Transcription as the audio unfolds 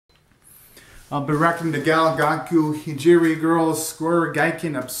I'll be reacting to gaku Hijiri Girls Square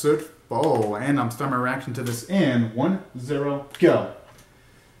Gakuin episode 4, and I'm starting my reaction to this in 1, 0, go.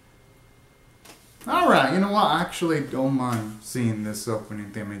 Alright, you know what? I actually don't mind seeing this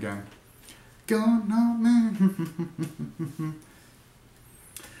opening theme again. Go on, man.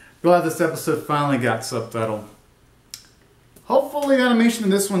 Glad this episode finally got subtitled. Hopefully the animation in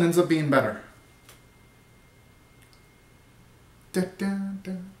this one ends up being better. Da, da,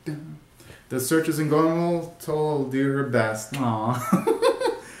 da, da. The search isn't going well, Toll will do her best. Aww.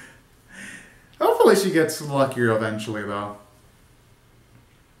 Hopefully she gets luckier eventually, though.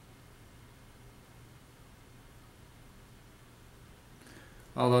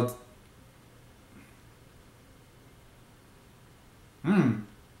 Although...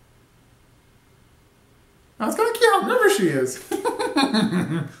 That's kind of cute how nervous she is.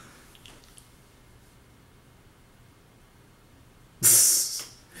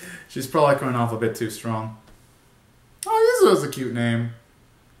 She's probably coming off a bit too strong. Oh, Yuzo is a cute name.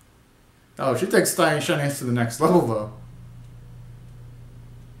 Oh, she takes styling shinies to the next level,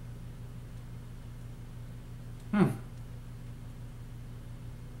 though.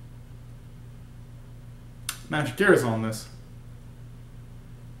 Man, she cares on this.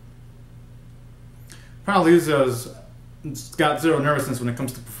 Apparently Yuzo's got zero nervousness when it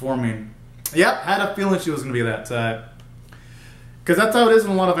comes to performing. Yep, had a feeling she was going to be that type. Because that's how it is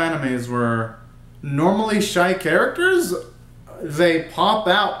in a lot of animes where normally shy characters, they pop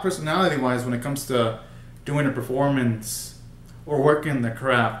out personality-wise when it comes to doing a performance or working the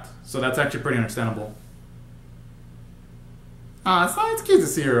craft. So that's actually pretty understandable. It's cute to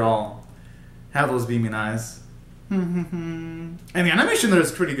see her all have those beaming eyes. And the animation there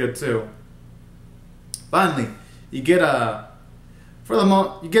is pretty good too. Finally, you get an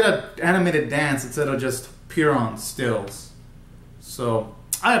animated dance instead of just pure on stills. So,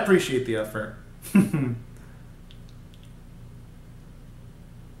 I appreciate the effort.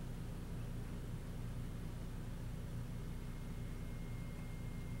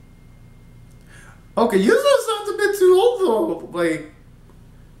 Okay, Yuzo sounds a bit too old though, like,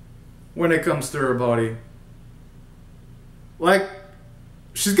 when it comes to her body. Like,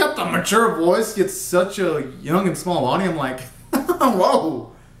 she's got the mature voice, yet such a young and small body. I'm like,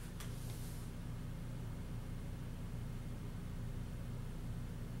 whoa.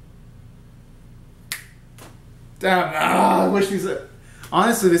 Damn, I wish these...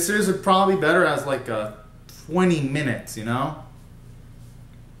 Honestly, this series would probably be better as like 20 minutes, you know?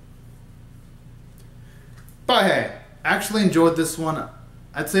 But hey, actually enjoyed this one.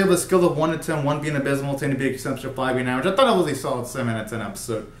 I'd say with a scale of 1 to 10, 1 being abysmal, 10 being exceptional, 5 being average. I thought it was a solid 7 out of 10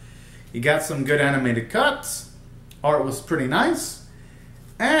 episode. You got some good animated cuts. Art was pretty nice.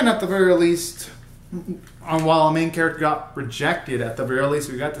 And at the very least, while a main character got rejected, at the very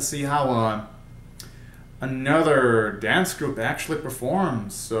least we got to see how another dance group actually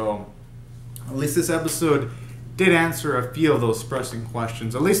performs. So at least this episode did answer a few of those pressing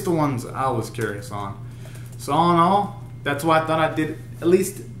questions, at least the ones I was curious on. So all in all, that's why I thought I did at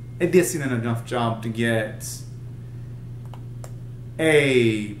least a decent enough job to get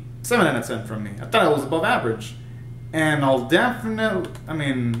a 7 out of 10 from me. I thought it was above average. And I'll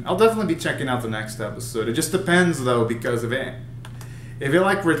definitely be checking out the next episode. It just depends though, because if it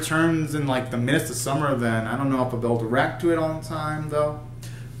like returns in like the midst of summer, then I don't know if I'll be able to react to it on time though.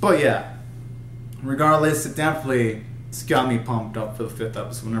 But yeah, regardless, it's got me pumped up for the 5th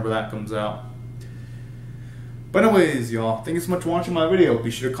episode whenever that comes out. But anyways, y'all, thank you so much for watching my video.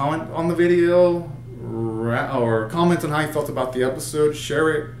 Be sure to comment on the video or comment on how you felt about the episode. Share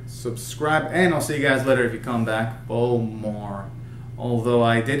it, subscribe, and I'll see you guys later if you come back for more. Although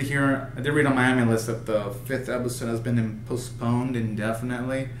I did read on my anime list that the 5th episode has been postponed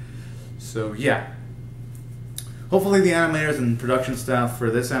indefinitely. So yeah. Hopefully the animators and production staff for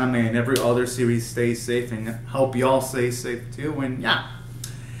this anime and every other series stay safe, and hope y'all stay safe too. And yeah.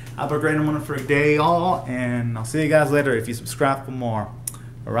 Have a great and wonderful day, y'all, and I'll see you guys later if you subscribe for more.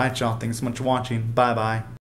 Alright, y'all. Thanks so much for watching. Bye-bye.